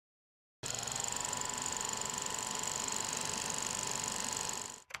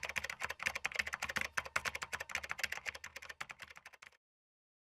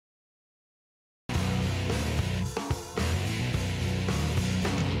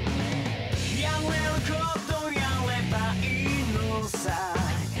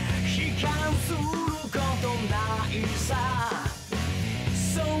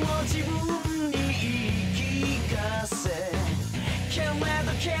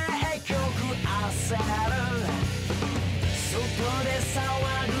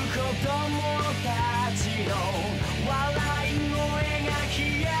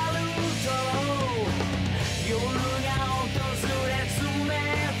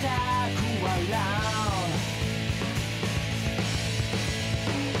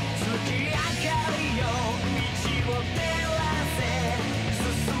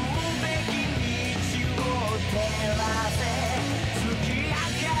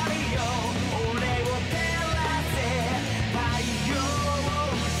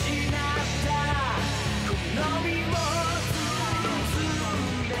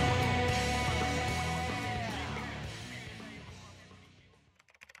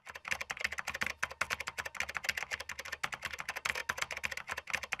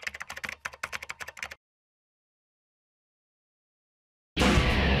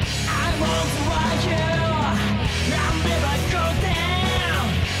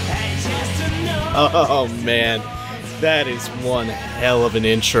Oh man, that is one hell of an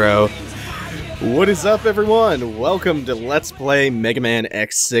intro. What is up, everyone? Welcome to Let's Play Mega Man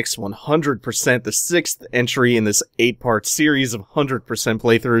X6 100%, the 6th entry in this 8-part series of 100%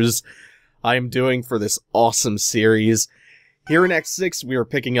 playthroughs I am doing for this awesome series. Here in X6, we are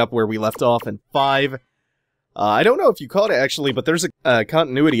picking up where we left off in 5. I don't know if you caught it, actually, but there's a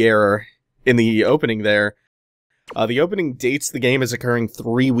continuity error in the opening there. The opening dates the game as occurring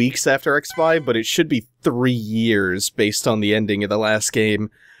 3 weeks after X5, but it should be 3 years based on the ending of the last game.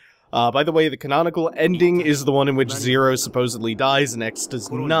 By the way, the canonical ending is the one in which Zero supposedly dies and X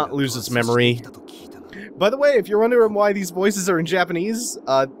does not lose his memory. By the way, if you're wondering why these voices are in Japanese,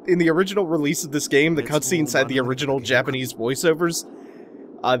 in the original release of this game, the cutscenes had the original Japanese voiceovers.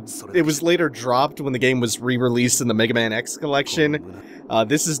 It was later dropped when the game was re-released in the Mega Man X collection.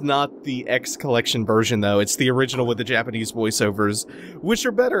 This is not the X collection version, though. It's the original with the Japanese voiceovers, which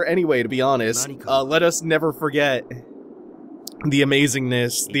are better anyway, to be honest. Let us never forget the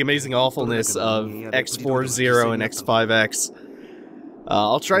amazingness, the amazing awfulness of X40 and X5X.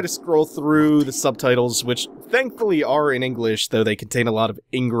 I'll try to scroll through the subtitles, which thankfully are in English, though they contain a lot of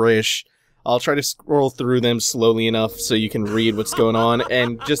English. I'll try to scroll through them slowly enough so you can read what's going on.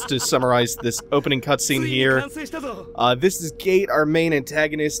 And just to summarize this opening cutscene here, this is Gate, our main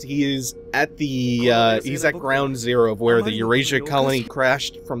antagonist. He is at the he's at ground zero of where the Eurasia colony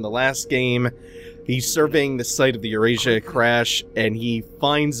crashed from the last game. He's surveying the site of the Eurasia crash, and he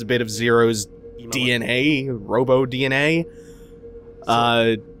finds a bit of Zero's DNA, robo-DNA,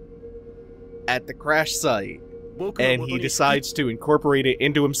 at the crash site. And he decides to incorporate it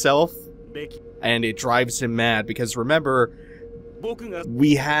into himself, and it drives him mad, because remember,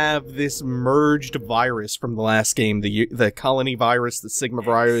 we have this merged virus from the last game, the colony virus, the Sigma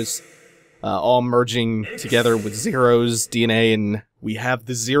virus, all merging together with Zero's DNA, and we have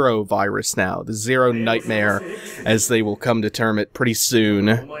the Zero virus now, the Zero Nightmare, as they will come to term it pretty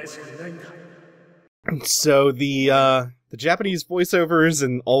soon. So the Japanese voiceovers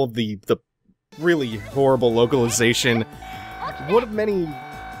and all of the really horrible localization, one of many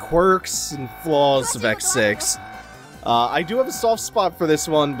quirks and flaws of X6. I do have a soft spot for this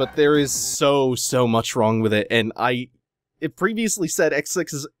one, but there is so much wrong with it, and it previously said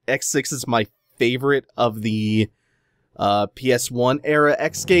X6 is my favorite of the PS1 era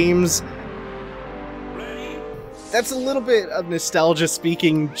X games. That's a little bit of nostalgia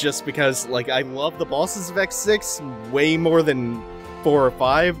speaking, just because, like, I love the bosses of X6 way more than 4 or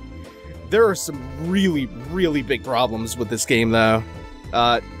 5. There are some really big problems with this game, though.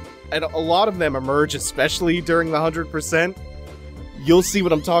 And a lot of them emerge, especially during the 100%. You'll see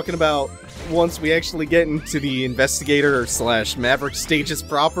what I'm talking about once we actually get into the Investigator / Maverick stages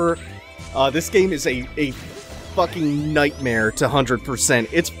proper. This game is a fucking nightmare to 100%.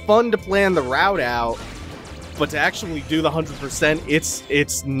 It's fun to plan the route out, but to actually do the 100%,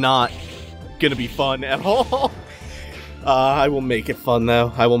 it's not gonna be fun at all. I will make it fun,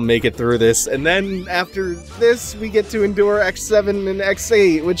 though. I will make it through this. And then, after this, we get to endure X7 and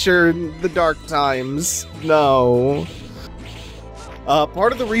X8, which are the dark times. No.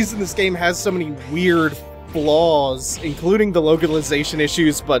 Part of the reason this game has so many weird flaws, including the localization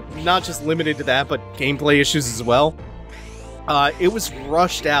issues, but not just limited to that, but gameplay issues as well. It was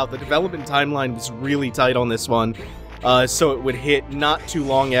rushed out. The development timeline was really tight on this one, so it would hit not too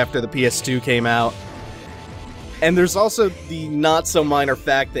long after the PS2 came out. And there's also the not-so-minor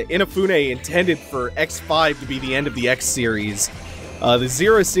fact that Inafune intended for X5 to be the end of the X series. The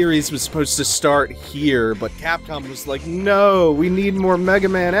Zero series was supposed to start here, but Capcom was like, no, we need more Mega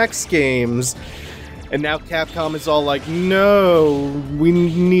Man X games. And now Capcom is all like, no, we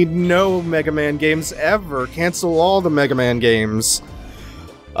need no Mega Man games ever. Cancel all the Mega Man games.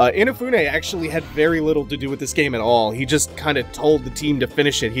 Inafune actually had very little to do with this game at all. He just kind of told the team to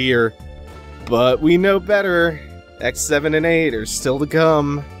finish it here. But we know better. X7 and 8 are still to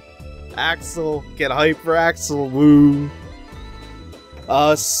come. Axel, get hype for Axel, woo.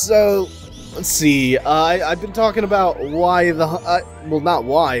 So, let's see, I've been talking about why the, well, not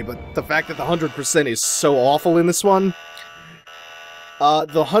why, but the fact that the 100% is so awful in this one.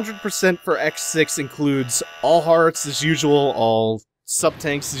 The 100% for X6 includes all hearts as usual, all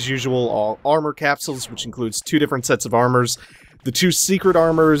sub-tanks as usual, all armor capsules, which includes 2 different sets of armors. The 2 secret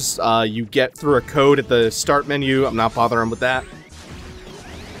armors, you get through a code at the start menu. I'm not bothering with that.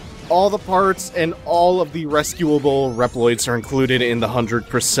 All the parts and all of the rescuable reploids are included in the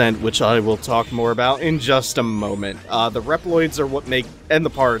 100%, which I will talk more about in just a moment. The reploids are what make, and the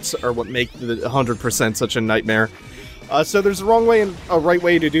parts are what make the 100% such a nightmare. So there's a wrong way and a right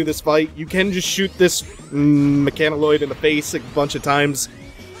way to do this fight. You can just shoot this mechanoid in the face a bunch of times.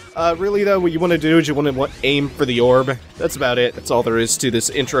 Really though, what you want to do is you want to aim for the orb. That's about it. That's all there is to this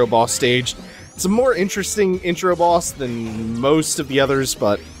intro boss stage. It's a more interesting intro boss than most of the others,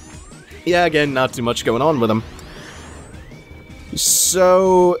 but yeah, again, not too much going on with them.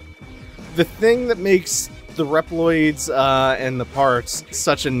 So, the thing that makes the reploids and the parts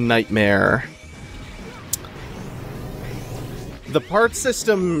such a nightmare. The part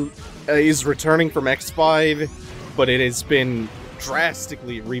system is returning from X5, but it has been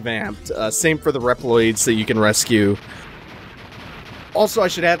drastically revamped. Same for the reploids that you can rescue. Also, I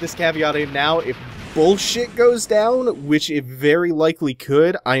should add this caveat in now, if bullshit goes down, which it very likely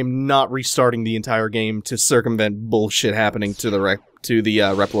could, I am not restarting the entire game to circumvent bullshit happening to the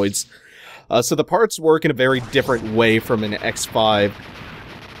reploids. So the parts work in a very different way from an X5.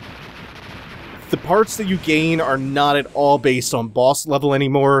 The parts that you gain are not at all based on boss level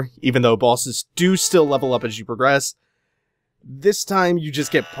anymore, even though bosses do still level up as you progress. This time you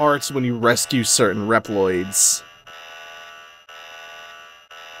just get parts when you rescue certain reploids.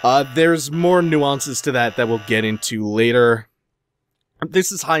 There's more nuances to that we'll get into later.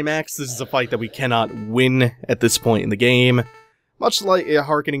 This is High Max. This is a fight that we cannot win at this point in the game. Much like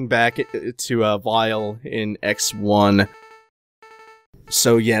harkening back to Vile in X1.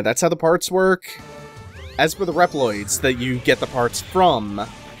 So yeah, that's how the parts work. As for the reploids that you get the parts from,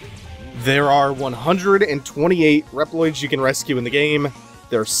 there are 128 reploids you can rescue in the game.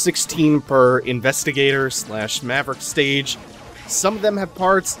 There are 16 per investigator / maverick stage. Some of them have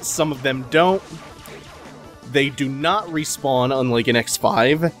parts, some of them don't. They do not respawn, unlike in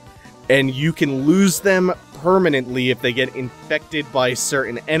X5, and you can lose them permanently if they get infected by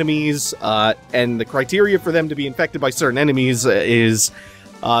certain enemies, and the criteria for them to be infected by certain enemies is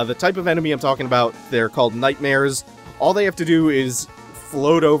the type of enemy I'm talking about. They're called nightmares. All they have to do is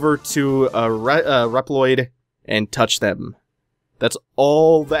float over to a reploid and touch them. That's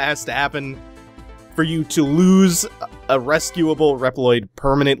all that has to happen for you to lose a rescuable reploid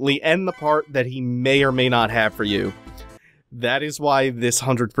permanently, and the part that he may or may not have for you. That is why this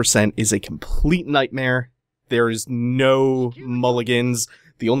 100% is a complete nightmare. There is no mulligans.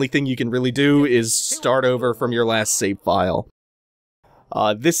 The only thing you can really do is start over from your last save file.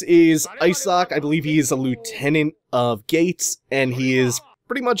 This is Isaac. I believe he is a lieutenant of Gates, and he is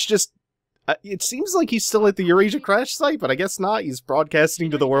pretty much just... it seems like he's still at the Eurasia crash site, but I guess not. He's broadcasting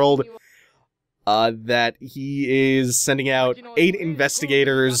to the world that he is sending out 8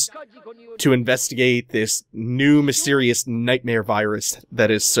 investigators to investigate this new mysterious nightmare virus that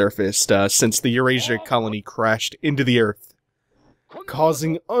has surfaced since the Eurasia colony crashed into the Earth,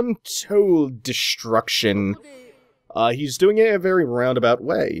 causing untold destruction. He's doing it in a very roundabout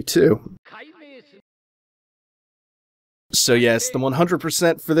way, too. So yes, the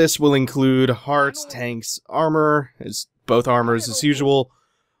 100% for this will include hearts, tanks, armor, both armors as usual,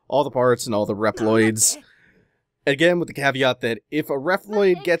 all the parts, and all the reploids. Again, with the caveat that if a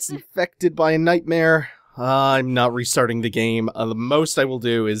reploid gets infected by a nightmare, I'm not restarting the game. The most I will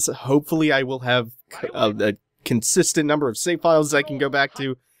do is, hopefully I will have a consistent number of save files I can go back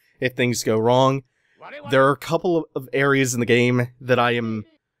to if things go wrong. There are a couple of areas in the game that I am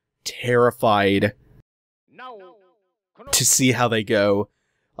terrified to see how they go.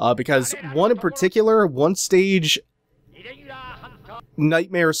 Because one in particular, one stage,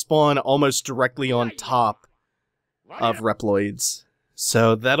 nightmares spawn almost directly on top of reploids.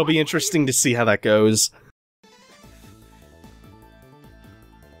 So that'll be interesting to see how that goes.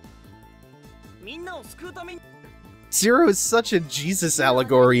 Zero is such a Jesus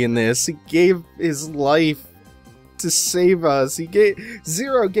allegory in this. He gave his life to save us.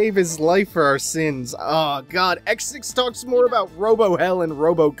 Zero gave his life for our sins. Oh god, X6 talks more about Robo-Hell and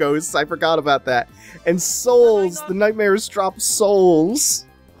Robo-Ghosts. I forgot about that. And souls. The nightmares drop souls.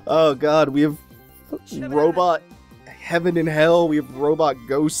 Oh god, we have robot heaven and hell, we have robot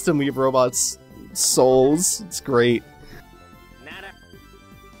ghosts, and we have robot souls. It's great.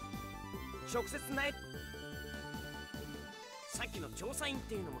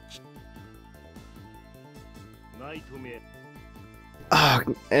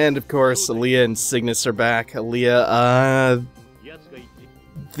 And of course, Aaliyah and Cygnus are back. Aaliyah,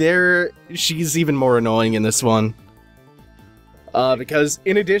 she's even more annoying in this one. Because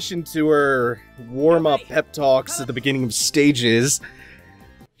in addition to her warm-up pep talks at the beginning of stages,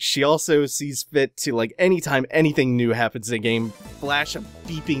 she also sees fit to, like, anytime anything new happens in a game, flash a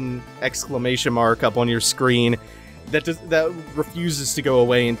beeping exclamation mark up on your screen that refuses to go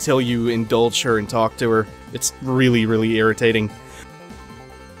away until you indulge her and talk to her. It's really, really irritating.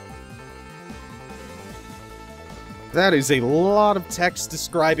 That is a lot of text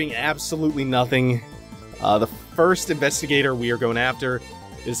describing absolutely nothing. The first investigator we are going after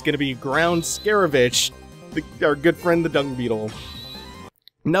is going to be Ground Scaravich, our good friend the dung beetle.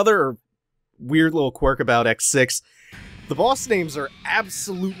 Another weird little quirk about X6, the boss names are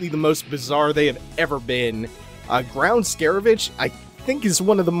absolutely the most bizarre they have ever been. Ground Scaravich, I think, is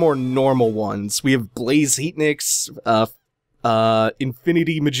one of the more normal ones. We have Blaze Heatnix,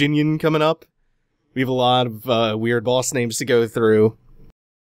 Infinity Maginian coming up. We have a lot of weird boss names to go through.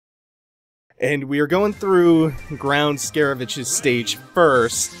 And we are going through Ground Scaravich's stage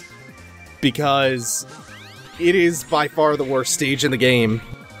first, because it is by far the worst stage in the game.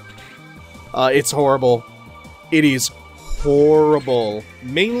 It's horrible. It is horrible.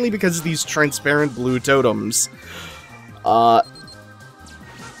 Mainly because of these transparent blue totems.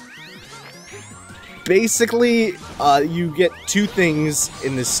 Basically, you get two things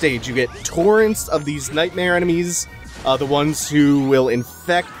in this stage. You get torrents of these nightmare enemies, the ones who will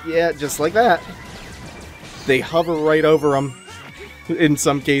infect, yeah, just like that. They hover right over them, in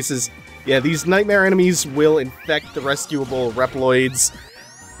some cases. Yeah, these nightmare enemies will infect the rescuable reploids,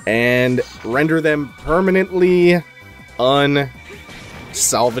 and render them permanently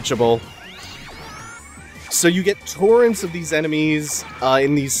unsalvageable. So you get torrents of these enemies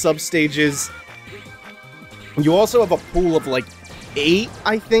in these sub-stages. You also have a pool of like 8,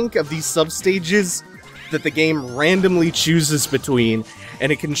 I think, of these sub-stages that the game randomly chooses between,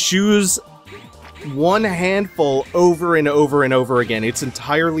 and it can choose one handful over and over and over again. It's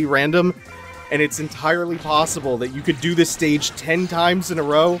entirely random, and it's entirely possible that you could do this stage 10 times in a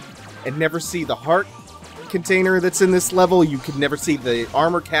row and never see the heart container that's in this level, you could never see the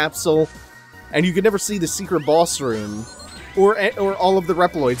armor capsule, and you could never see the secret boss room, or all of the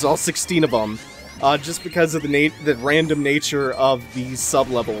reploids, all 16 of them, just because of the random nature of these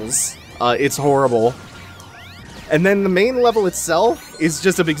sub-levels. It's horrible. And then the main level itself is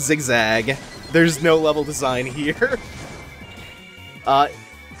just a big zigzag. There's no level design here.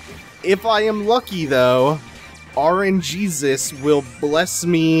 If I am lucky, though, RNGesus will bless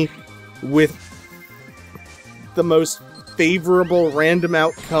me with the most favorable random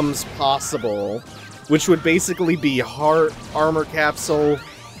outcomes possible, which would basically be heart, armor capsule,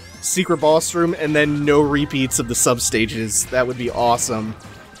 secret boss room, and then no repeats of the sub-stages. That would be awesome.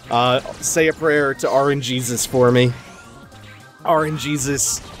 Say a prayer to RNGesus for me.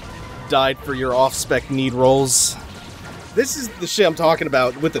 RNGesus died for your off-spec need rolls. This is the shit I'm talking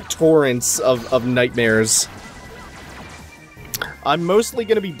about with the torrents of nightmares. I'm mostly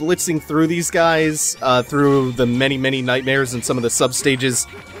going to be blitzing through these guys, through the many, many nightmares and some of the sub-stages.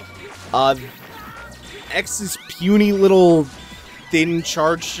 X's puny little thin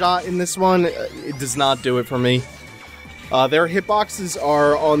charge shot in this one, it does not do it for me. Their hitboxes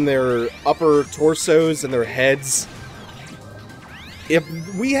are on their upper torsos and their heads. If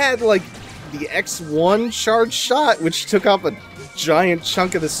we had, like, the X1 charge shot, which took up a giant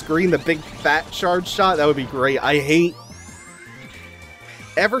chunk of the screen, the big fat charge shot, that would be great.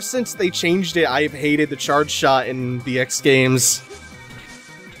 Ever since they changed it, I've hated the charge shot in the X games.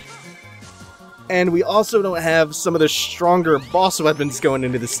 And we also don't have some of the stronger boss weapons going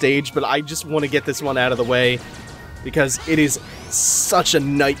into the stage, but I just want to get this one out of the way, because it is such a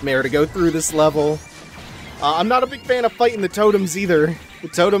nightmare to go through this level. I'm not a big fan of fighting the totems either. The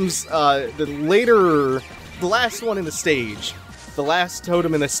totems, the last one in the stage, the last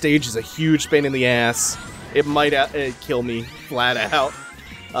totem in the stage is a huge pain in the ass. It might kill me flat out.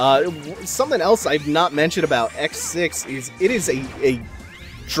 Something else I've not mentioned about X6 is it is a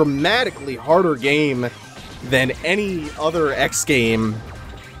dramatically harder game than any other X game.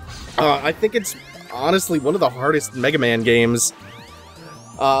 I think it's honestly one of the hardest Mega Man games.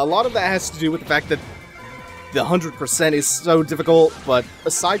 A lot of that has to do with the fact that the 100% is so difficult, but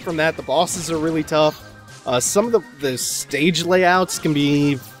aside from that, the bosses are really tough. Some of the stage layouts can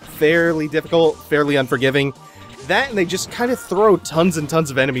be fairly difficult, fairly unforgiving. That, and they just kind of throw tons and tons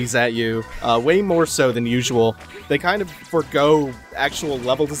of enemies at you, way more so than usual. They kind of forgo actual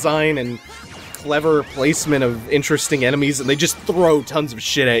level design and clever placement of interesting enemies, and they just throw tons of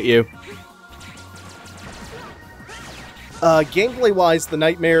shit at you. Gameplay-wise, the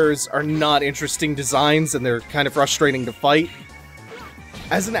nightmares are not interesting designs, and they're kind of frustrating to fight.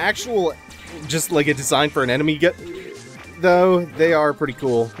 As an actual, just like a design for an enemy, though, they are pretty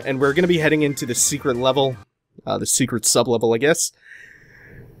cool. And we're gonna be heading into the secret level, the secret sub-level, I guess.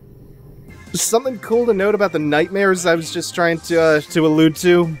 Something cool to note about the nightmares I was just trying to allude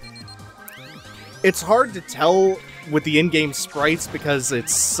to. It's hard to tell with the in-game sprites because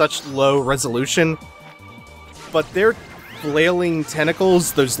it's such low resolution, but they're flailing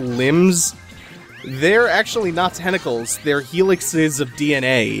tentacles, those limbs, they're actually not tentacles, they're helixes of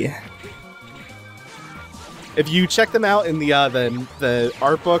DNA. If you check them out in the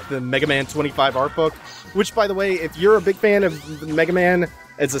art book, the Mega Man 25 art book, which, by the way, if you're a big fan of Mega Man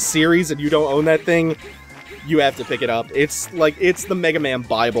as a series and you don't own that thing, you have to pick it up. It's the Mega Man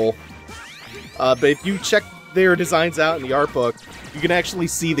Bible. But if you check their designs out in the art book, you can actually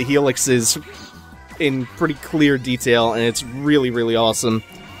see the helixes in pretty clear detail, and it's really, really awesome.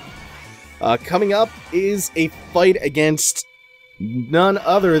 Coming up is a fight against none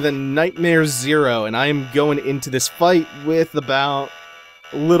other than Nightmare Zero, and I am going into this fight with about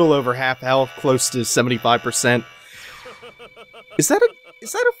a little over half health, close to 75%. Is that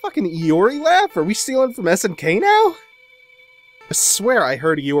a fucking Iori laugh? Are we stealing from SNK now? I swear I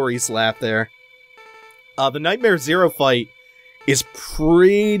heard Iori's laugh there. The Nightmare Zero fight is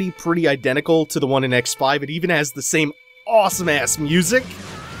pretty identical to the one in X5. It even has the same awesome-ass music.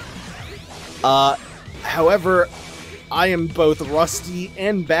 However, I am both rusty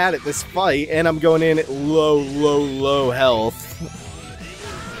and bad at this fight, and I'm going in at low health.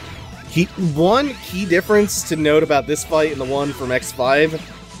 One key difference to note about this fight and the one from X5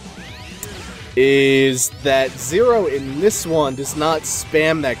 is that Zero in this one does not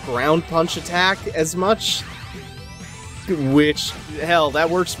spam that ground punch attack as much. Which, hell, that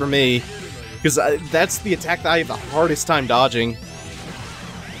works for me, because that's the attack that I have the hardest time dodging.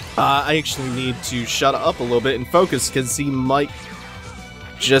 I actually need to shut up a little bit and focus, because he might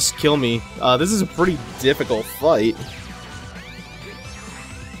just kill me. This is a pretty difficult fight.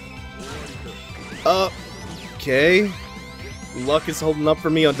 Okay. Luck is holding up for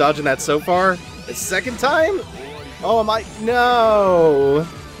me on dodging that so far. The second time? Oh, no!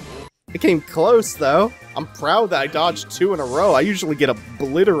 It came close, though. I'm proud that I dodged 2 in a row. I usually get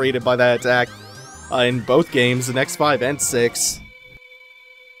obliterated by that attack in both games, in X5 and 6.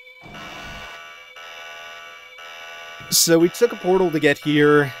 So we took a portal to get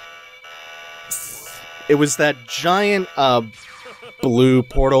here. It was that giant blue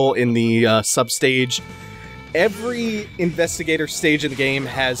portal in the substage. Every investigator stage in the game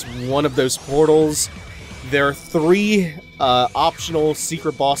has one of those portals. There are 3 optional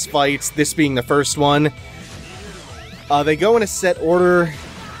secret boss fights, this being the first one. They go in a set order,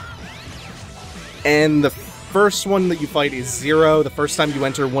 and the first one that you fight is Zero, the first time you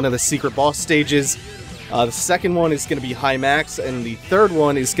enter one of the secret boss stages. The second one is going to be High Max, and the third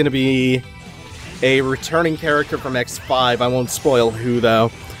one is going to be a returning character from X5. I won't spoil who, though.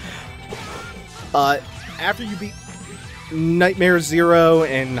 After you beat Nightmare Zero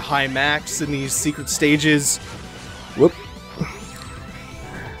and High Max in these secret stages...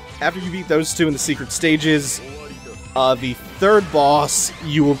 After you beat those 2 in the secret stages, the third boss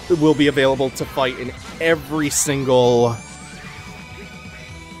you will be available to fight in every single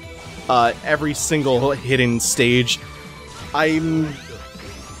hidden stage. I'm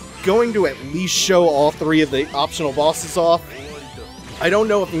going to at least show all 3 of the optional bosses off. I don't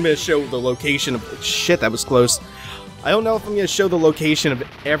know if I'm going to show the location of... Shit, that was close. I don't know if I'm going to show the location of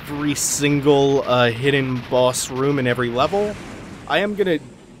every single hidden boss room in every level. I am going to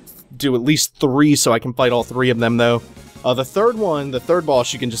do at least 3 so I can fight all 3 of them, though. The third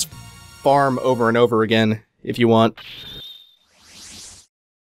boss, you can just farm over and over again if you want.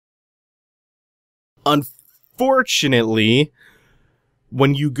 Unfortunately,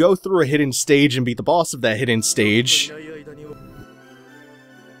 when you go through a hidden stage and beat the boss of that hidden stage,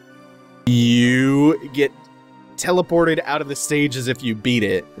 you get teleported out of the stage as if you beat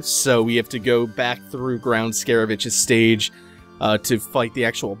it. So we have to go back through Ground Scaravich's stage to fight the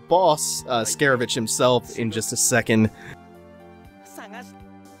actual boss, Scaravich himself, in just a second.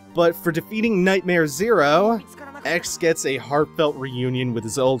 But for defeating Nightmare Zero, X gets a heartfelt reunion with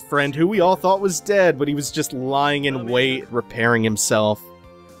his old friend who we all thought was dead, but he was just lying in wait, repairing himself.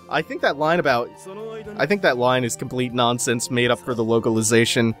 I think that line is complete nonsense made up for the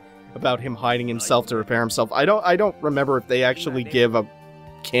localization about him hiding himself to repair himself. I don't remember if they actually give a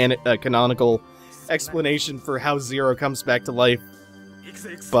canonical explanation for how Zero comes back to life.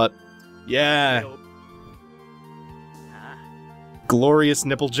 But yeah. Glorious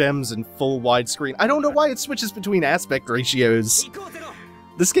nipple gems and full widescreen. I don't know why it switches between aspect ratios.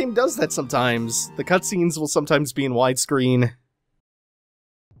 This game does that sometimes. The cutscenes will sometimes be in widescreen.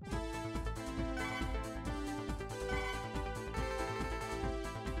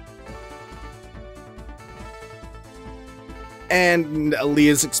 And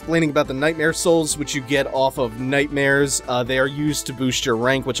Leah's explaining about the Nightmare Souls, which you get off of Nightmares. They are used to boost your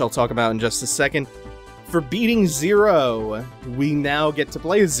rank, which I'll talk about in just a second. For beating Zero, we now get to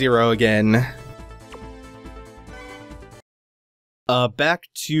play as Zero again. Back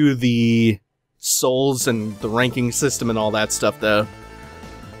to the souls and the ranking system and all that stuff, though.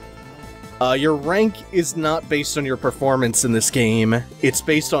 Your rank is not based on your performance in this game. It's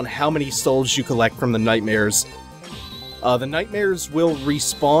based on how many souls you collect from the Nightmares. The Nightmares will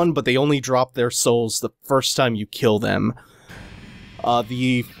respawn, but they only drop their souls the first time you kill them.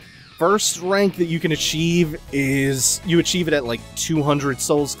 The first rank that you can achieve is, you achieve it at like 200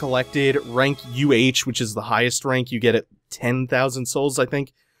 souls collected. Rank UH, which is the highest rank, you get at 10,000 souls, I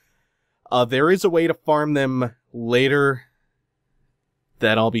think. There is a way to farm them later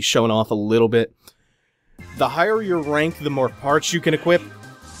that I'll be showing off a little bit. The higher your rank, the more parts you can equip.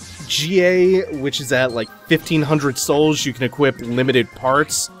 GA, which is at like 1,500 souls, you can equip limited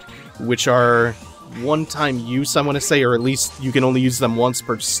parts, which are one-time use, I want to say, or at least you can only use them once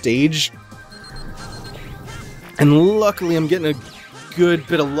per stage. And luckily I'm getting a good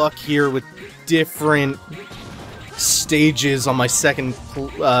bit of luck here with different stages on my second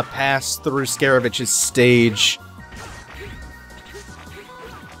pass through Scaravich's stage.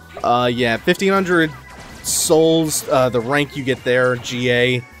 Yeah, 1,500 souls, the rank you get there,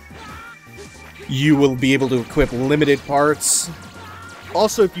 GA. You will be able to equip limited parts.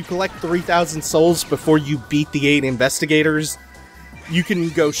 Also, if you collect 3,000 souls before you beat the 8 investigators, you can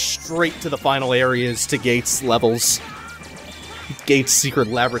go straight to the final areas to Gates levels. Gates Secret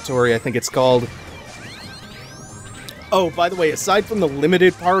Laboratory, I think it's called. Oh, by the way, aside from the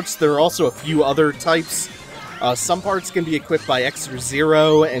limited parts, there are also a few other types. Some parts can be equipped by X or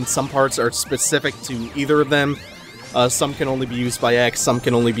Zero, and some parts are specific to either of them. Some can only be used by X, some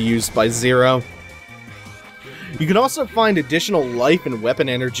can only be used by Zero. You can also find additional life and weapon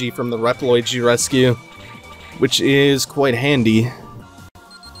energy from the reploids you rescue, which is quite handy.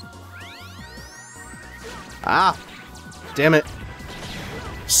 Ah! Damn it.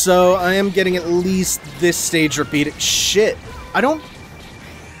 So, I am getting at least this stage repeated. Shit! I don't...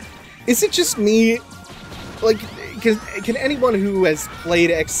 Is it just me? Like, can anyone who has played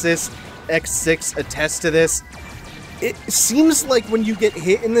X6 attest to this? It seems like when you get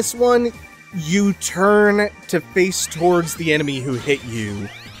hit in this one, you turn to face towards the enemy who hit you.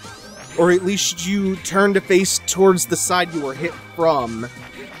 Or at least you turn to face towards the side you were hit from.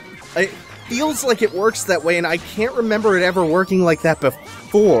 It feels like it works that way, and I can't remember it ever working like that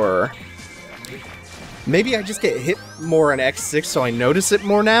before. Maybe I just get hit more in X6 so I notice it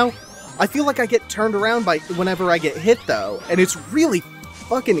more now? I feel like I get turned around by whenever I get hit, though, and it's really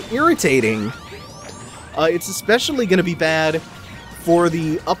fucking irritating. It's especially gonna be bad for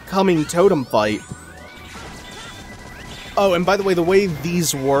the upcoming totem fight. Oh, and by the way, the way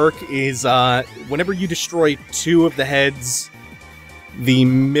these work is, whenever you destroy 2 of the heads, the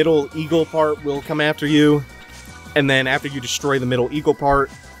middle eagle part will come after you, and then after you destroy the middle eagle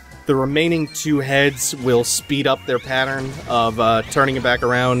part, the remaining 2 heads will speed up their pattern of, turning it back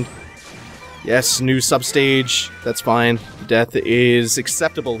around. Yes, new substage, that's fine. Death is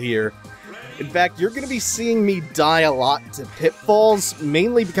acceptable here. In fact, you're going to be seeing me die a lot to pitfalls,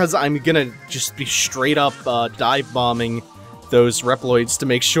 mainly because I'm going to just be straight up dive bombing those reploids to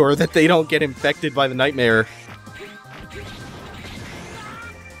make sure that they don't get infected by the nightmare.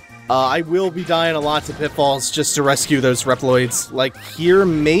 I will be dying a lot to pitfalls just to rescue those reploids. Like here,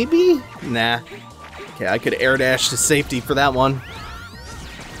 maybe? Nah. Okay, I could air dash to safety for that one.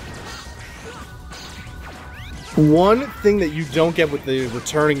 One thing that you don't get with the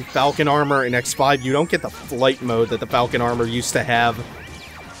returning Falcon armor in X5, you don't get the flight mode that the Falcon armor used to have.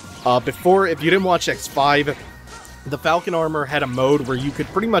 Before, if you didn't watch X5, the Falcon armor had a mode where you could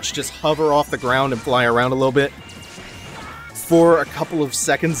pretty much just hover off the ground and fly around a little bit. for a couple of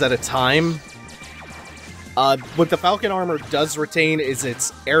seconds at a time. What the Falcon armor does retain is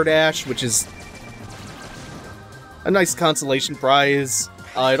its air dash, which is a nice consolation prize.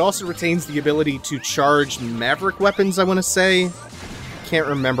 It also retains the ability to charge Maverick weapons, I want to say. Can't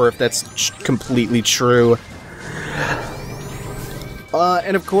remember if that's completely true.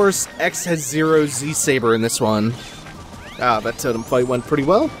 And of course, X has 0 Z-Saber in this one. That totem fight went pretty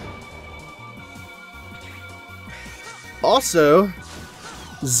well. Also,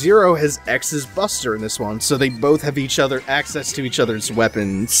 Zero has X's Buster in this one, so they both have access to each other's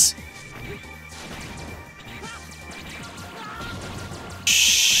weapons.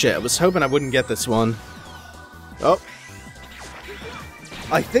 Shit, I was hoping I wouldn't get this one. Oh.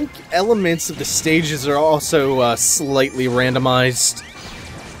 I think elements of the stages are also slightly randomized.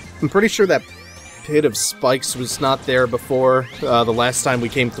 I'm pretty sure that pit of spikes was not there before the last time we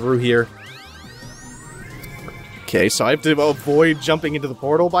came through here. Okay, so I have to avoid jumping into the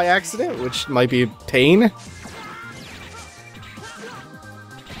portal by accident, which might be a pain.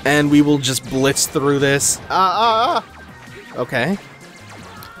 And we will just blitz through this. Okay.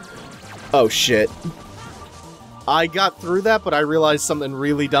 Oh shit. I got through that, but I realized something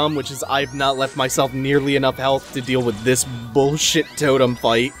really dumb, which is I've not left myself nearly enough health to deal with this bullshit totem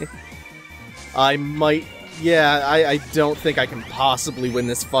fight. I might... Yeah, I don't think I can possibly win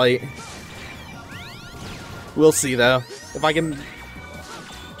this fight. We'll see, though. If I can...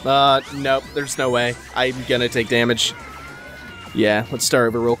 nope, there's no way. I'm gonna take damage. Yeah, let's start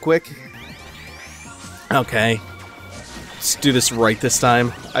over real quick. Okay. Let's do this right this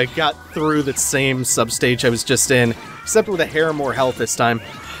time. I got through the same substage I was just in, except with a hair more health this time.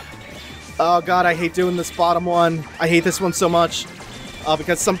 Oh god, I hate doing this bottom one. I hate this one so much.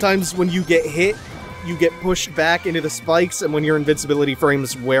 Because sometimes when you get hit, you get pushed back into the spikes, and when your invincibility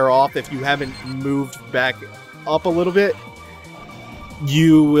frames wear off, if you haven't moved back up a little bit,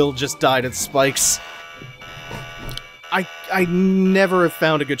 you will just die to the spikes. I never have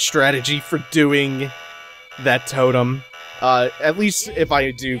found a good strategy for doing that totem. At least if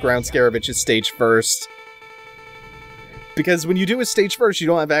I do Ground Scaravich's stage first. Because when you do a stage first, you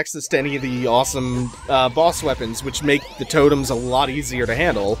don't have access to any of the awesome boss weapons, which make the totems a lot easier to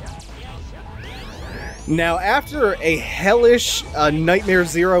handle. Now, after a hellish Nightmare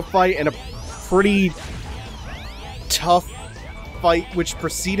Zero fight and a pretty tough fight which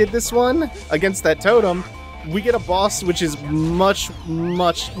preceded this one against that totem, we get a boss which is much,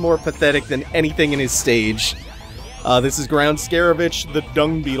 much more pathetic than anything in his stage. This is Ground Scaravich, the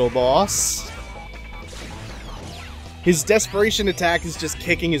Dung Beetle boss. His desperation attack is just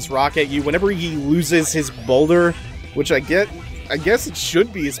kicking his rock at you whenever he loses his boulder, which I guess it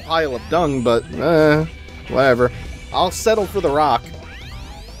should be his pile of dung, but whatever. I'll settle for the rock.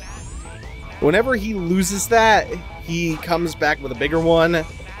 Whenever he loses that, he comes back with a bigger one.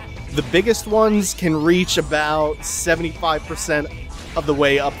 The biggest ones can reach about 75% of the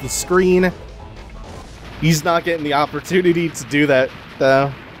way up the screen. He's not getting the opportunity to do that,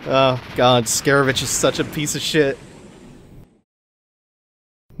 though. Oh god, Scaravich is such a piece of shit.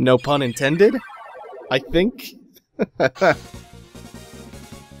 No pun intended, I think.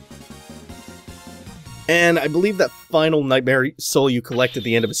 And I believe that final Nightmare Soul you collect at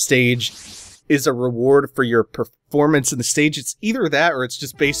the end of a stage is a reward for your performance in the stage. It's either that, or it's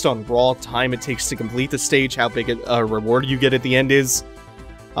just based on raw time it takes to complete the stage, how big a reward you get at the end is.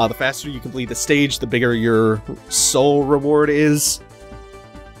 The faster you complete the stage, the bigger your soul reward is.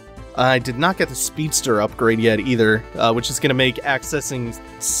 I did not get the Speedster upgrade yet either, which is going to make accessing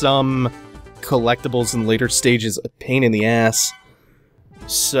some collectibles in later stages a pain in the ass.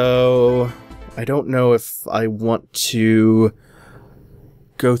 So, I don't know if I want to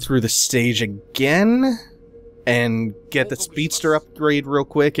go through the stage again and get the Speedster upgrade real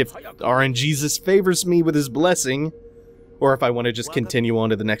quick if RNGesus favors me with his blessing, or if I want to just continue on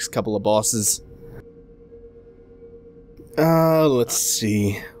to the next couple of bosses. Let's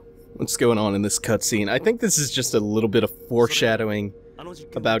see. What's going on in this cutscene? I think this is just a little bit of foreshadowing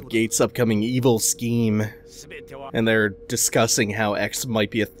about Gate's upcoming evil scheme, and they're discussing how X might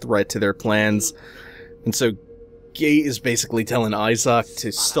be a threat to their plans. And so Gate is basically telling Isaac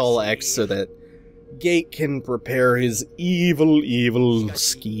to stall X so that Gate can prepare his evil, evil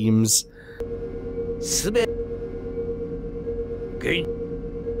schemes. Gate.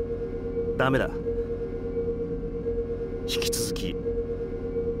 ダメだ。引き続き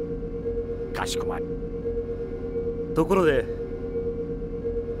かしこまり。ところで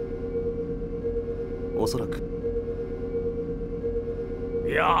おそらく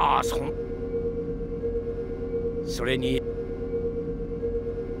いやそれに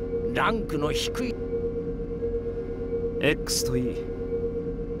ランクの低い X といい。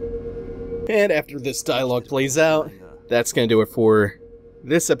 And after this dialogue plays out, that's gonna do it for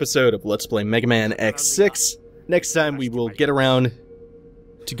this episode of Let's Play Mega Man X6. Next time we will get around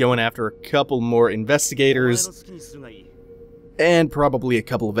to going after a couple more investigators, and probably a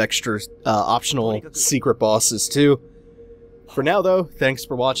couple of extra optional secret bosses too. For now though, thanks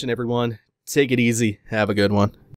for watching everyone. Take it easy, have a good one.